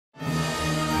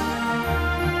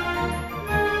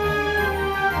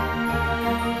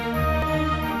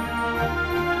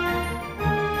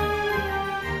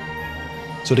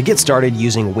So to get started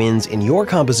using winds in your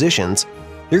compositions,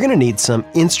 you're going to need some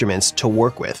instruments to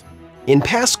work with. In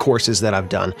past courses that I've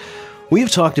done, we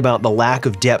have talked about the lack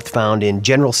of depth found in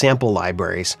general sample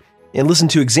libraries and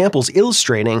listened to examples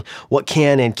illustrating what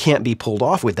can and can't be pulled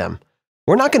off with them.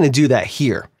 We're not going to do that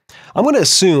here. I'm going to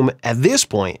assume at this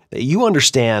point that you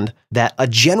understand that a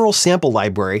general sample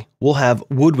library will have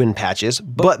woodwind patches,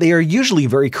 but they are usually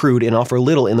very crude and offer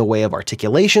little in the way of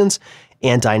articulations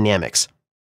and dynamics.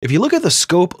 If you look at the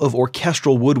scope of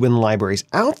orchestral woodwind libraries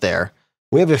out there,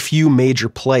 we have a few major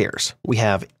players. We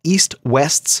have East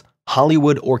West's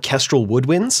Hollywood Orchestral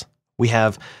Woodwinds. We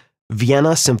have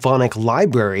Vienna Symphonic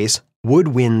Library's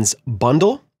Woodwinds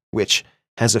Bundle, which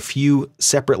has a few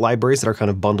separate libraries that are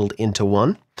kind of bundled into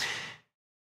one.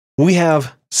 We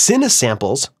have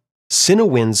Cinesample's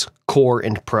Cinewinds Core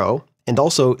and Pro, and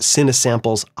also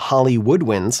Cinesample's Holly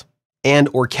Woodwinds, and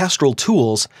Orchestral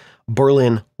Tools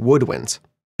Berlin Woodwinds.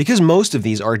 Because most of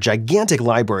these are gigantic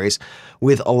libraries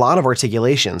with a lot of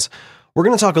articulations, we're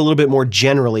going to talk a little bit more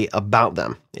generally about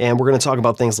them. And we're going to talk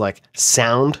about things like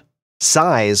sound,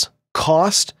 size,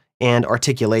 cost, and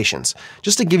articulations,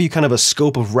 just to give you kind of a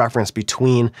scope of reference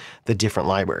between the different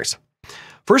libraries.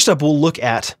 First up, we'll look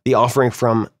at the offering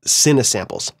from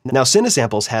Cinesamples. Now,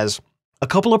 Cinesamples has a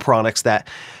couple of products that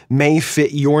may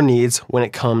fit your needs when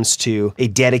it comes to a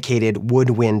dedicated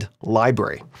woodwind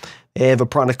library. They have a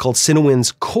product called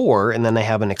Cinewinds Core, and then they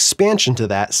have an expansion to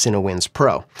that, Cinewinds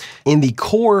Pro. In the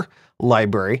Core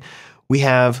library, we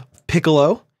have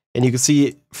Piccolo, and you can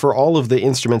see for all of the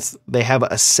instruments, they have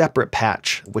a separate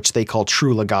patch, which they call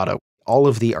True Legato. All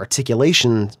of the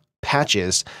articulation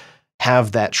patches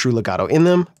have that True Legato in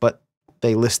them, but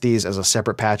they list these as a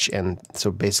separate patch, and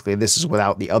so basically this is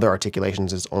without the other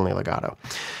articulations, it's only legato.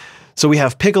 So we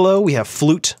have piccolo, we have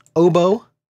flute, oboe,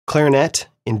 clarinet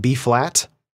in B flat,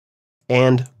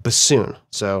 and bassoon.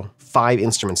 So 5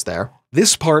 instruments there.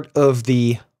 This part of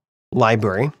the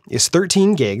library is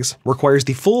 13 gigs, requires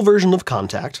the full version of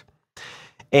Contact,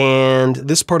 and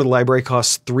this part of the library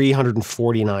costs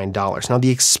 $349. Now the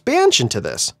expansion to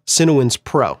this, Cinewinds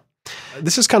Pro,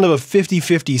 this is kind of a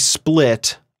 50-50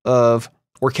 split of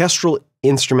orchestral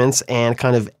instruments and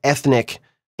kind of ethnic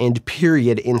and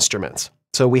period instruments.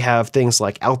 So we have things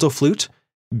like alto flute,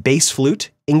 bass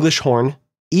flute, English horn,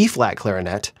 E-flat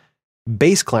clarinet,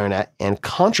 bass clarinet, and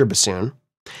contrabassoon.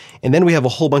 And then we have a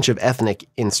whole bunch of ethnic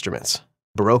instruments,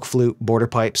 Baroque flute, border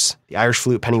pipes, the Irish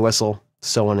flute, penny whistle,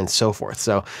 so on and so forth.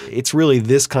 So it's really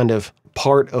this kind of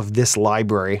part of this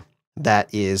library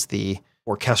that is the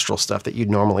orchestral stuff that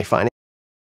you'd normally find.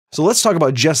 So let's talk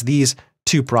about just these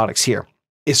 2 products here.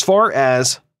 As far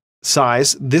as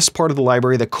size, this part of the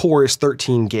library, the core is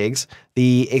 13 gigs.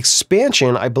 The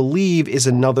expansion, I believe, is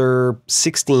another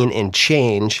 16 and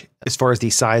change as far as the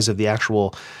size of the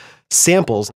actual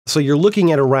samples. So you're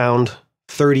looking at around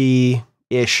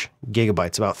 30-ish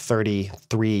gigabytes, about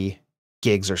 33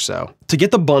 gigs or so. To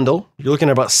get the bundle, you're looking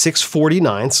at about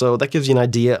 $649, so that gives you an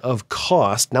idea of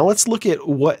cost. Now let's look at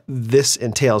what this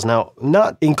entails. Now,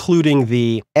 not including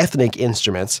the ethnic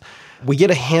instruments, we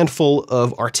get a handful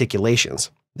of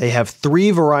articulations. They have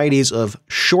 3 varieties of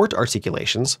short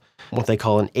articulations, what they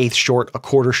call an eighth short, a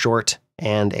quarter short,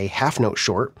 and a half note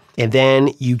short. And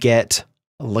then you get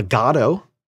legato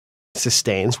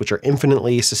sustains, which are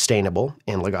infinitely sustainable,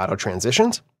 and legato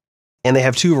transitions. And they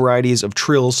have 2 varieties of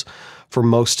trills for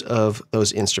most of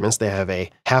those instruments. They have a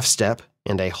half step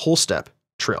and a whole step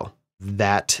trill.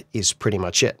 That is pretty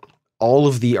much it. All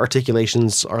of the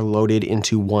articulations are loaded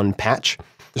into one patch.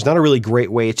 There's not a really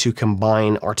great way to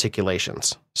combine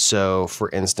articulations. So for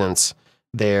instance,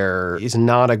 there is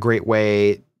not a great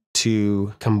way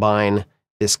to combine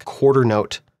this quarter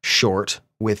note short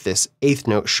with this eighth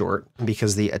note short,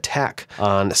 because the attack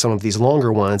on some of these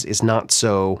longer ones is not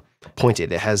so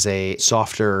pointed. It has a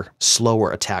softer,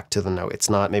 slower attack to the note. It's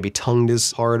not maybe tongued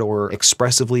as hard or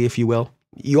expressively, if you will.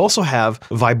 You also have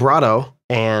vibrato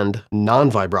and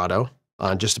non-vibrato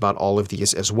on just about all of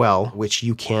these as well, which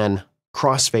you can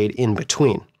crossfade in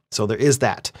between. So there is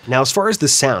that. Now, as far as the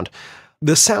sound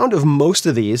of most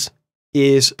of these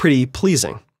is pretty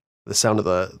pleasing. The sound of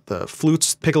the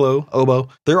flutes, piccolo, oboe,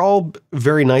 they're all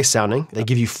very nice sounding. They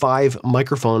give you 5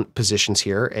 microphone positions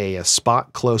here, a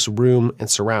spot, close, room, and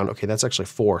surround. Okay, that's actually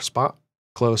 4. Spot,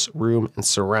 close, room, and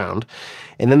surround.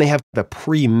 And then they have a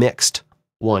pre-mixed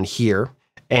one here.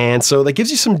 And so that gives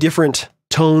you some different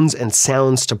tones and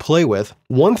sounds to play with.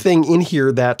 One thing in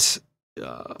here that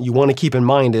you want to keep in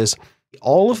mind is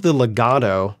all of the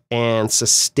legato and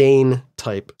sustain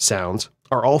type sounds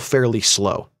are all fairly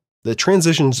slow. The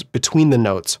transitions between the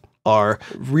notes are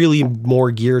really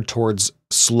more geared towards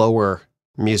slower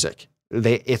music.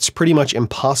 it's pretty much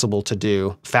impossible to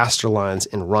do faster lines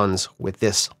and runs with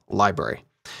this library.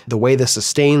 The way the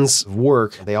sustains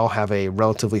work, they all have a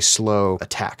relatively slow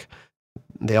attack.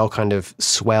 They all kind of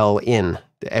swell in,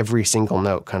 every single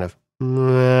note kind of,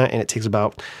 and it takes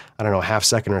about, I don't know, a half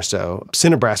second or so.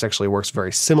 Cinnabrass actually works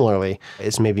very similarly.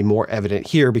 It's maybe more evident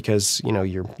here because,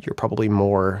 you're probably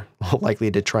more likely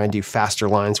to try and do faster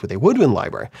lines with a woodwind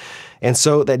library. And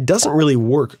so that doesn't really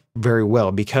work very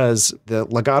well because the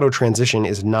legato transition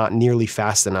is not nearly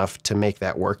fast enough to make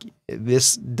that work.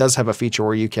 This does have a feature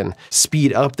where you can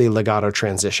speed up the legato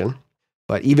transition.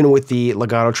 But even with the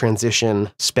legato transition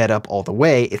sped up all the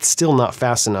way, it's still not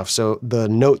fast enough. So the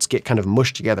notes get kind of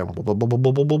mushed together.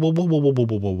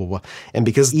 And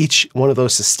because each one of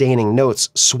those sustaining notes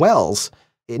swells,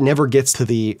 it never gets to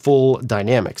the full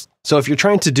dynamics. So if you're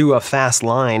trying to do a fast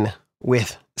line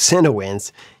with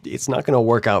Cinewinds, it's not going to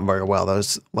work out very well.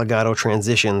 Those legato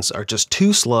transitions are just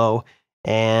too slow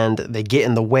and they get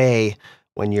in the way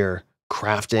when you're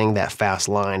crafting that fast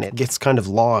line. It gets kind of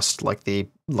lost, like the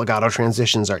legato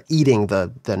transitions are eating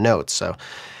the notes. So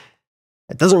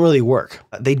it doesn't really work.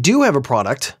 They do have a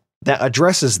product that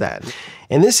addresses that,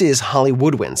 and this is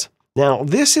Woodwinds. Now,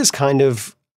 this is kind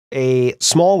of a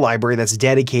small library that's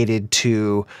dedicated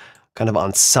to kind of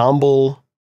ensemble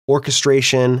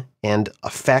orchestration and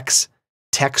effects,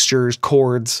 textures,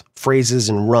 chords, phrases,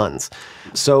 and runs.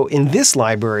 So in this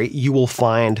library, you will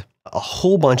find a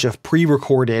whole bunch of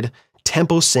pre-recorded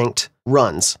tempo-synced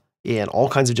runs in all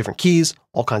kinds of different keys,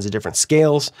 all kinds of different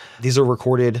scales. These are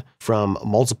recorded from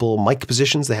multiple mic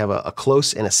positions. They have a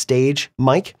close and a stage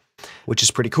mic, which is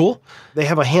pretty cool. They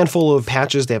have a handful of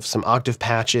patches. They have some octave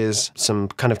patches, some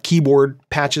kind of keyboard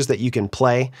patches that you can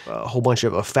play, a whole bunch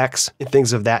of effects and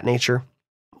things of that nature.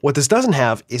 What this doesn't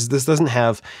have is this doesn't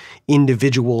have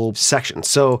individual sections.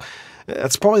 So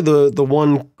that's probably the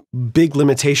one big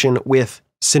limitation with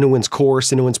Cinewinds Core,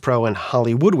 Cinewinds Pro, and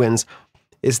Woodwinds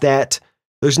is that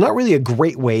there's not really a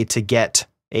great way to get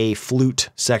a flute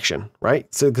section,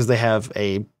 right? So because they have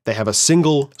a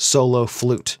single solo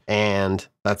flute and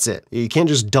that's it. You can't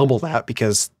just double that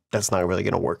because that's not really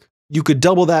going to work. You could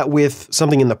double that with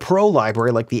something in the Pro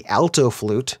library like the alto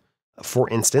flute, for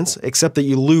instance, except that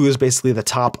you lose basically the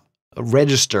top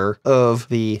register of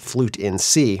the flute in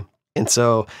C. And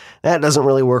so that doesn't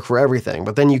really work for everything.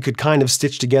 But then you could kind of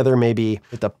stitch together maybe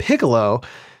with the piccolo.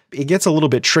 It gets a little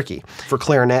bit tricky. For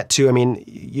clarinet too, I mean,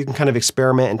 you can kind of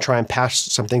experiment and try and patch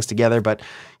some things together, but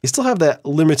you still have that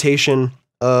limitation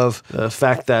of the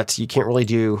fact that you can't really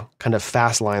do kind of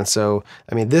fast lines. So,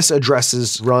 I mean, this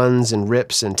addresses runs and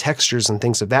rips and textures and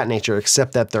things of that nature,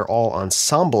 except that they're all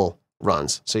ensemble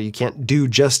runs. So you can't do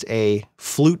just a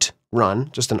flute run,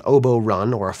 just an oboe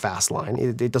run or a fast line.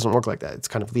 It doesn't work like that. It's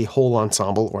kind of the whole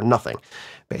ensemble or nothing,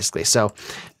 basically. So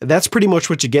that's pretty much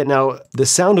what you get. Now, the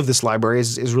sound of this library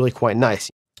is really quite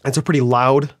nice. It's a pretty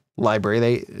loud library.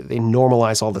 They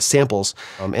normalize all the samples,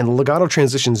 and the legato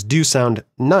transitions do sound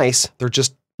nice. They're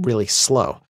just really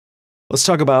slow. Let's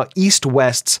talk about East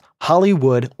West's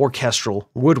Hollywood Orchestral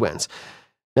Woodwinds.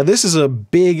 Now, this is a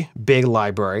big, big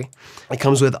library. It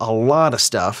comes with a lot of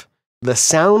stuff. The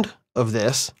sound of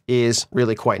this is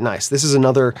really quite nice. This is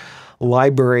another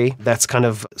library that's kind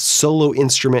of solo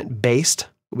instrument based.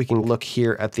 We can look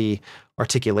here at the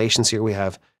articulations here. We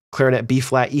have clarinet, B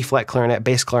flat, E flat clarinet,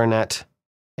 bass clarinet,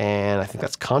 and I think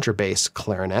that's contrabass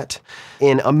clarinet.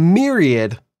 In a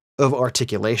myriad of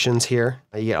articulations here,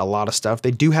 you get a lot of stuff.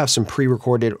 They do have some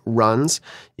pre-recorded runs.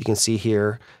 You can see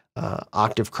here,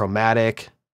 octave chromatic,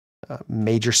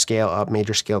 major scale up,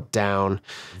 major scale down,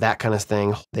 that kind of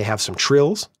thing. They have some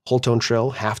trills, whole tone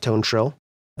trill, half tone trill.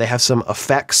 They have some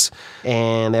effects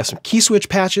and they have some key switch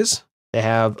patches. They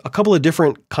have a couple of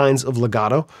different kinds of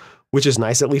legato, which is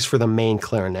nice, at least for the main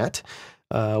clarinet.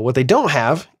 What they don't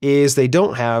have is they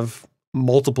don't have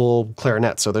multiple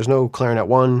clarinets. So there's no clarinet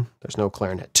 1, there's no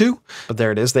clarinet 2, but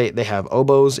there it is. They have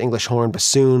oboes, English horn,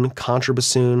 bassoon,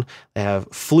 contrabassoon. They have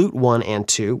flute 1 and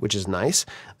 2, which is nice.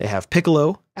 They have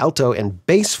piccolo, alto, and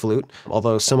bass flute,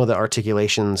 although some of the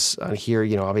articulations here,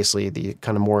 obviously the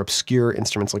kind of more obscure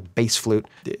instruments like bass flute,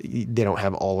 they don't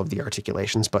have all of the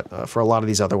articulations, but for a lot of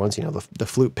these other ones, the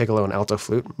flute, piccolo, and alto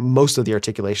flute, most of the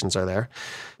articulations are there,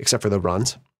 except for the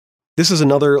runs. This is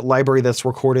another library that's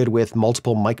recorded with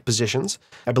multiple mic positions.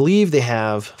 I believe they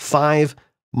have 5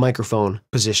 microphone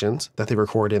positions that they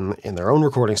record in their own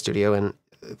recording studio, and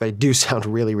they do sound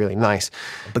really, really nice.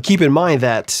 But keep in mind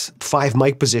that 5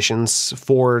 mic positions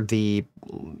for the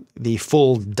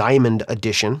full diamond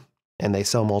edition, and they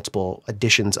sell multiple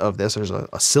editions of this. There's a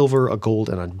silver, a gold,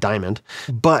 and a diamond.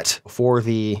 But for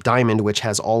the diamond, which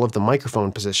has all of the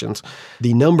microphone positions,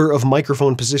 the number of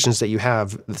microphone positions that you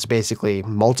have, that's basically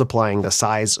multiplying the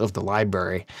size of the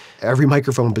library. Every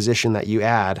microphone position that you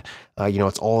add,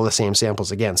 it's all the same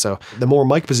samples again. So the more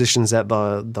mic positions that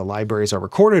the libraries are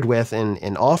recorded with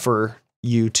and offer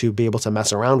you to be able to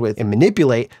mess around with and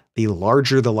manipulate, the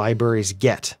larger the libraries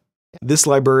get. This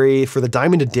library for the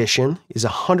Diamond Edition is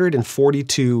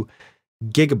 142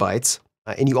 gigabytes.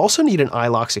 And you also need an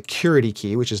iLok security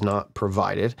key, which is not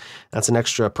provided. That's an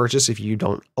extra purchase if you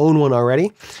don't own one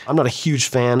already. I'm not a huge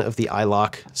fan of the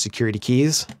iLok security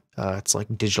keys. It's like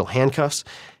digital handcuffs,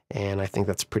 and I think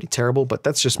that's pretty terrible, but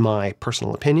that's just my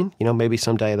personal opinion. Maybe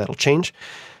someday that'll change.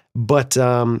 But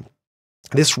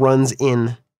this runs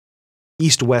in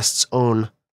East West's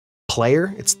own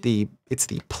player. It's the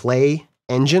Play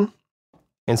engine.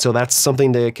 And so that's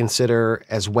something to consider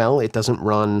as well. It doesn't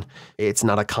run, it's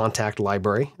not a contact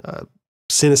library.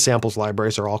 Cinesample's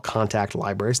libraries are all contact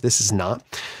libraries. This is not.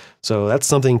 So that's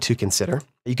something to consider.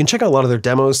 You can check out a lot of their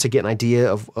demos to get an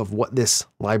idea of what this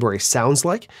library sounds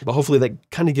like, but hopefully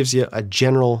that kind of gives you a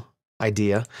general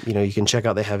idea. You can check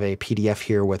out, they have a PDF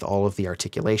here with all of the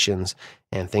articulations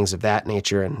and things of that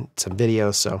nature and some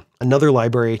videos. So another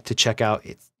library to check out.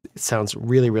 It sounds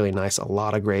really, really nice. A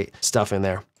lot of great stuff in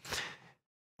there.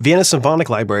 Vienna Symphonic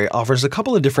Library offers a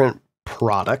couple of different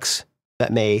products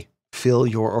that may fill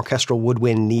your orchestral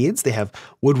woodwind needs. They have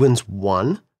Woodwinds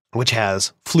 1, which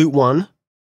has Flute 1,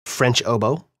 French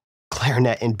oboe,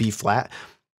 clarinet and B flat,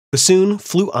 bassoon,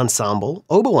 flute ensemble,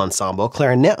 oboe ensemble,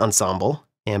 clarinet ensemble,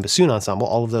 and bassoon ensemble.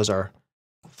 All of those are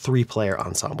 3-player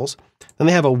ensembles. Then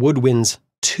they have a Woodwinds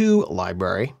 2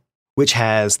 library, which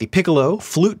has the piccolo,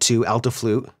 flute 2, alto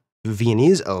flute,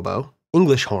 Viennese oboe,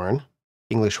 English horn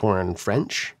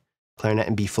French, clarinet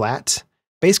and B flat,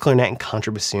 bass clarinet and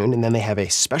contrabassoon, and then they have a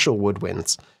special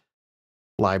Woodwinds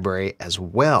library as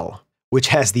well, which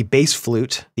has the bass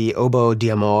flute, the oboe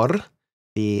d'amore,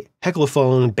 the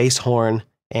heclophone, bass horn,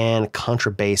 and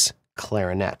contrabass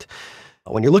clarinet.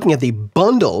 When you're looking at the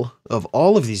bundle of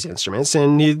all of these instruments,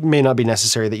 and it may not be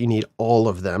necessary that you need all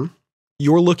of them,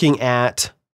 you're looking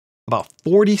at about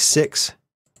 46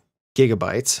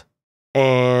 gigabytes,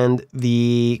 and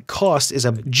the cost is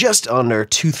just under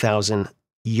 2,000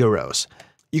 euros.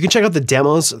 You can check out the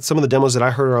demos. Some of the demos that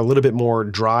I heard are a little bit more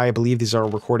dry. I believe these are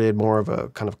recorded more of a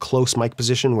kind of close mic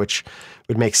position, which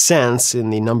would make sense in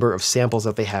the number of samples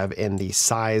that they have and the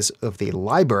size of the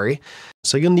library.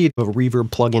 So you'll need a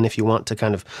reverb plugin if you want to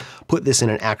kind of put this in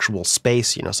an actual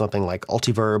space, something like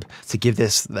Altiverb to give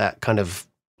this that kind of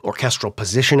orchestral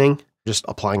positioning. Just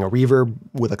applying a reverb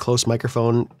with a close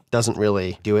microphone doesn't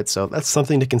really do it. So that's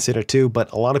something to consider too.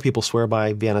 But a lot of people swear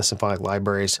by Vienna Symphonic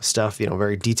Library's stuff,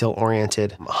 very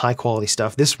detail-oriented, high-quality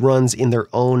stuff. This runs in their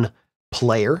own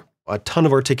player, a ton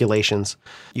of articulations.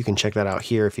 You can check that out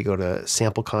here. If you go to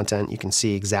sample content, you can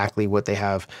see exactly what they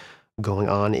have going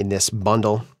on in this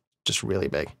bundle. Just really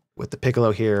big. With the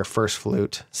piccolo here, first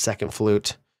flute, second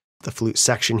flute, the flute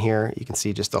section here, you can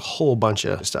see just a whole bunch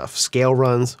of stuff. Scale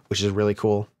runs, which is really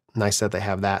cool. Nice that they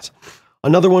have that.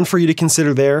 Another one for you to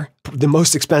consider there, the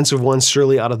most expensive one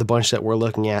surely out of the bunch that we're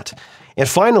looking at. And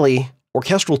finally,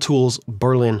 Orchestral Tools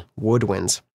Berlin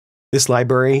Woodwinds. This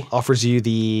library offers you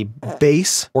the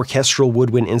bass orchestral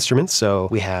woodwind instruments. So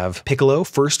we have piccolo,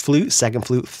 first flute, second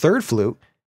flute, third flute,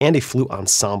 and a flute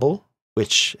ensemble,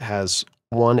 which has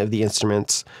one of the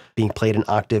instruments being played an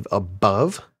octave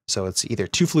above. So it's either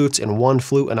 2 flutes and 1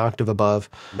 flute an octave above.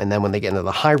 And then when they get into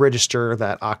the high register,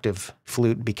 that octave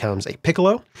flute becomes a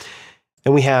piccolo.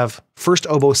 And we have first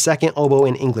oboe, second oboe,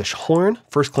 and English horn,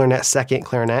 first clarinet, second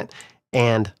clarinet,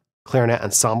 and clarinet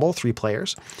ensemble, 3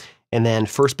 players. And then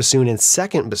first bassoon and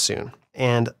second bassoon.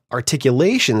 And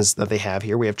articulations that they have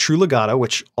here, we have true legato,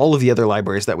 which all of the other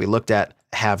libraries that we looked at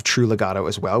have true legato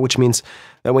as well, which means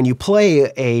that when you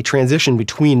play a transition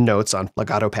between notes on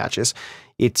legato patches,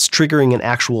 it's triggering an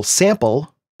actual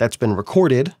sample that's been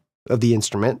recorded of the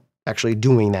instrument actually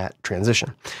doing that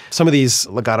transition. Some of these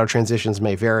legato transitions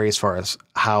may vary as far as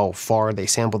how far they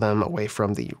sample them away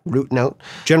from the root note.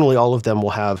 Generally, all of them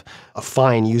will have a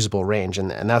fine usable range, and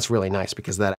that's really nice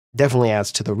because that definitely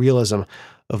adds to the realism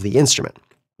of the instrument.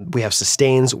 We have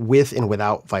sustains with and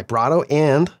without vibrato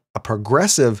and a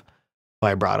progressive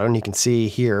vibrato, and you can see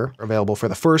here available for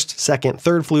the first, second,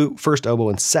 third flute, first oboe,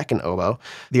 and second oboe.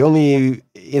 The only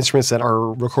instruments that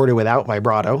are recorded without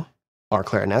vibrato are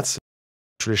clarinets.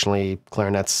 Traditionally,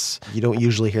 clarinets, you don't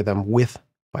usually hear them with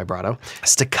vibrato.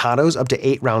 Staccatos up to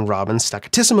 8 round robins,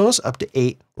 staccatissimo up to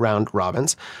 8 round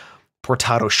robins,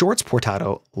 portato shorts,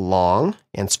 portato long,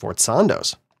 and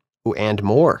sforzandos, and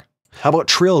more. How about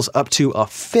trills up to a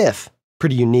fifth?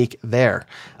 Pretty unique there.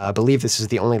 I believe this is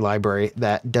the only library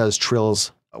that does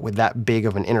trills with that big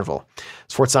of an interval.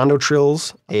 Sforzando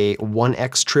trills, a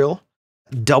 1x trill,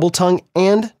 double tongue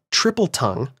and triple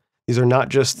tongue. These are not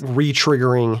just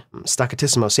re-triggering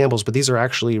staccatissimo samples, but these are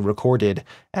actually recorded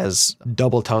as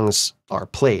double tongues are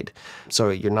played. So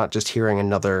you're not just hearing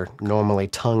another normally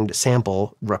tongued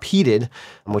sample repeated,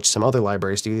 which some other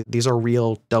libraries do. These are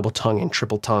real double tongue and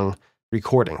triple tongue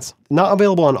recordings. Not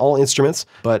available on all instruments,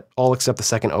 but all except the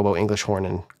second oboe, English horn,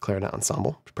 and clarinet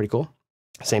ensemble. Pretty cool.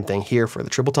 Same thing here for the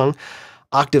triple tongue.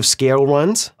 Octave scale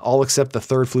runs, all except the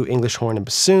third flute, English horn, and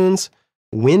bassoons.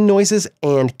 Wind noises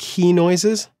and key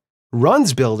noises.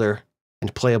 Runs builder,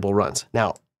 and playable runs.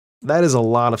 Now, that is a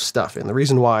lot of stuff, and the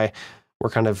reason why we're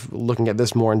kind of looking at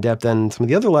this more in depth than some of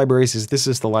the other libraries is this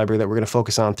is the library that we're going to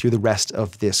focus on through the rest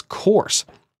of this course.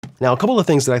 Now, a couple of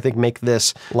things that I think make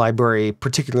this library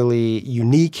particularly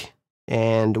unique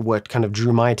and what kind of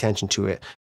drew my attention to it.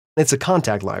 It's a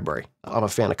contact library. I'm a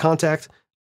fan of contact.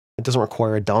 It doesn't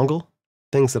require a dongle,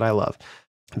 things that I love.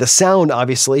 The sound,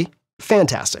 obviously,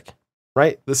 fantastic,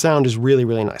 right? The sound is really,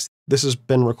 really nice. This has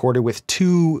been recorded with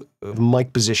 2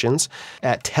 mic positions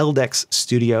at Teldex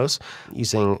Studios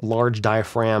using large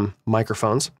diaphragm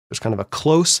microphones. There's kind of a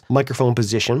close microphone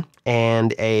position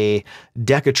and a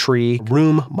Decatree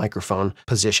room microphone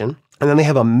position. And then they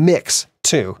have a mix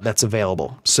too that's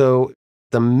available. So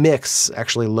the mix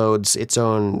actually loads its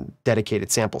own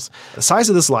dedicated samples. The size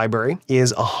of this library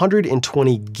is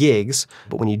 120 gigs,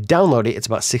 but when you download it, it's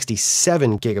about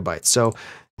 67 gigabytes. So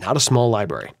not a small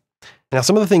library. Now,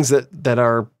 some of the things that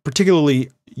are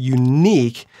particularly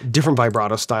unique, different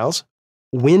vibrato styles,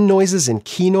 wind noises and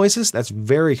key noises, that's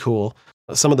very cool.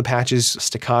 Some of the patches,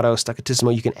 staccato,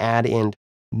 staccatissimo, you can add in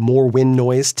more wind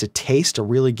noise to taste to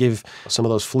really give some of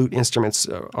those flute instruments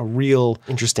a real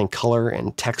interesting color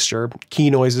and texture. Key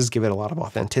noises give it a lot of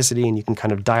authenticity, and you can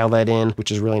kind of dial that in,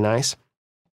 which is really nice.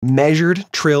 Measured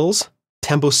trills,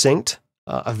 tempo synced,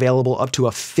 available up to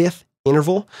a fifth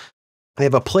interval. They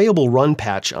have a playable run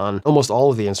patch on almost all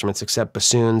of the instruments except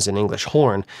bassoons and English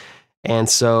horn. And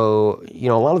so, a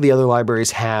lot of the other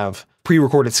libraries have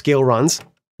pre-recorded scale runs,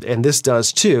 and this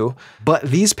does too. But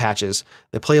these patches,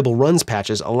 the playable runs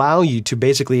patches, allow you to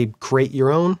basically create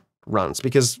your own runs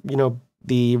because,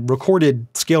 the recorded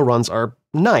scale runs are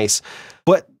nice,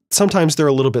 but sometimes they're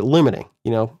a little bit limiting.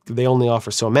 They only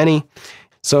offer so many.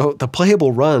 So the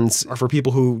playable runs are for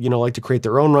people who, like to create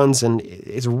their own runs, and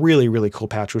it's a really, really cool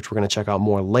patch, which we're going to check out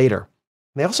more later.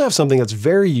 They also have something that's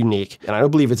very unique, and I don't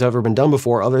believe it's ever been done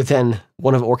before other than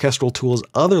one of Orchestral Tool's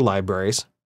other libraries,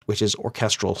 which is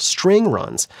orchestral string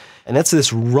runs. And that's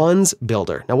this runs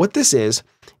builder. Now what this is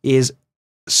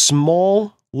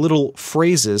small little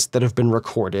phrases that have been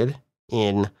recorded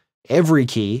in every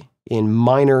key, in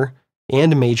minor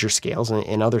and major scales,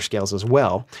 and other scales as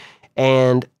well.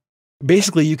 And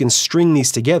basically, you can string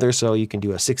these together, so you can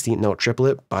do a 16th note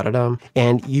triplet, ba-da-dum,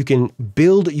 and you can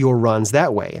build your runs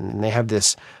that way. And they have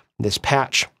this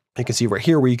patch, you can see right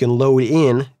here, where you can load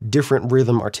in different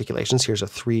rhythm articulations. Here's a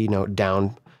 3-note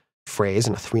down phrase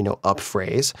and a 3-note up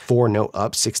phrase, 4-note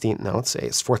up, 16th notes, a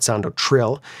sforzando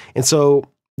trill. And so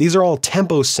these are all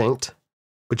tempo synced,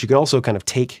 but you can also kind of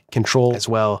take control as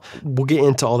well. We'll get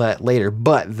into all that later,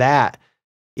 but that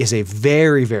is a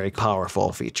very, very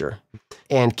powerful feature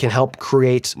and can help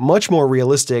create much more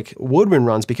realistic woodwind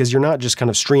runs because you're not just kind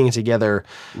of stringing together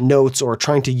notes or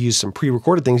trying to use some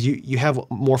pre-recorded things. You have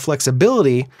more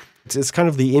flexibility. It's kind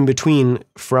of the in-between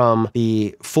from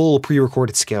the full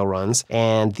pre-recorded scale runs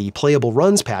and the playable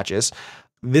runs patches.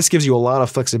 This gives you a lot of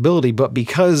flexibility, but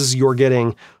because you're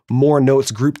getting more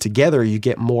notes grouped together, you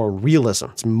get more realism.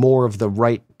 It's more of the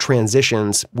right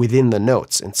transitions within the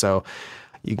notes. And so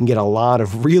you can get a lot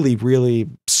of really, really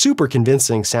super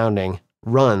convincing sounding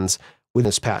runs with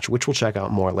this patch, which we'll check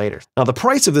out more later. Now, the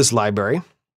price of this library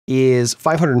is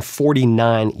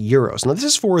 549 euros. Now, this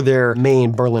is for their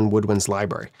main Berlin Woodwinds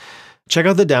library. Check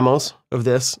out the demos of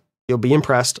this. You'll be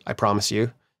impressed, I promise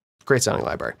you. Great sounding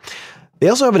library. They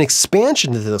also have an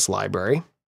expansion to this library,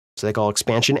 so they call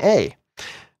Expansion A.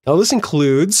 Now, this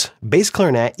includes bass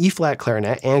clarinet, E-flat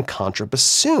clarinet, and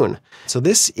contrabassoon. So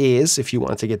this is, if you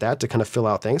wanted to get that to kind of fill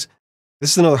out things,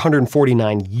 this is another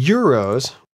 149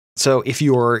 euros. So if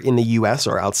you're in the US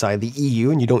or outside the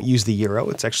EU and you don't use the euro,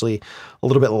 it's actually a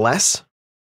little bit less.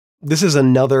 This is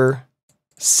another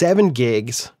 7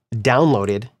 gigs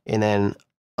downloaded and then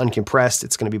uncompressed.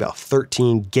 It's going to be about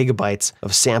 13 gigabytes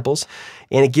of samples.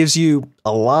 And it gives you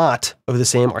a lot of the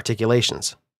same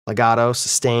articulations: legato,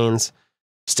 sustains,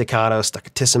 staccato,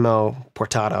 staccatissimo,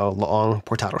 portato long,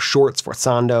 portato short,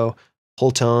 sforzando,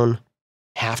 whole tone,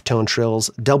 halftone trills,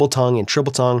 double tongue and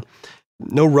triple tongue.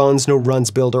 No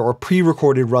runs builder or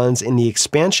pre-recorded runs in the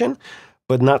expansion,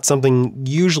 but not something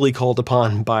usually called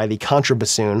upon by the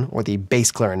contrabassoon or the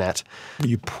bass clarinet.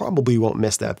 You probably won't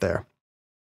miss that there.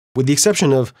 With the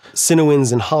exception of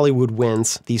Cinewinds and Hollywood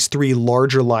Winds, these three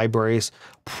larger libraries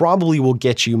probably will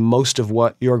get you most of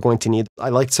what you're going to need. I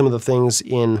liked some of the things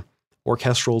in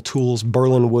Orchestral Tools,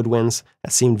 Berlin Woodwinds.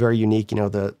 That seemed very unique.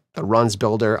 The runs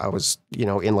builder I was,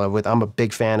 in love with. I'm a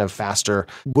big fan of faster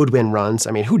woodwind runs.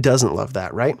 I mean, who doesn't love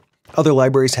that, right? Other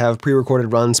libraries have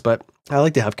pre-recorded runs, but I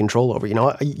like to have control over.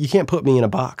 You can't put me in a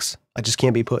box. I just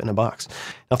can't be put in a box.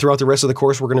 Now, throughout the rest of the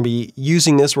course, we're going to be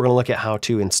using this. We're going to look at how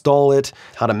to install it,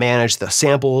 how to manage the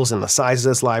samples and the size of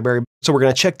this library. So we're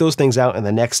going to check those things out in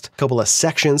the next couple of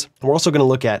sections. We're also going to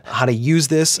look at how to use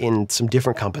this in some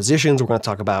different compositions. We're going to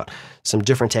talk about some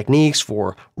different techniques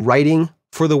for writing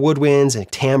for the woodwinds and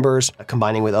timbres,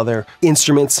 combining with other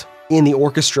instruments in the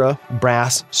orchestra,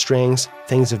 brass, strings,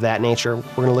 things of that nature.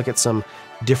 We're going to look at some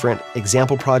different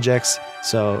example projects.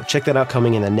 So check that out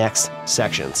coming in the next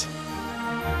sections.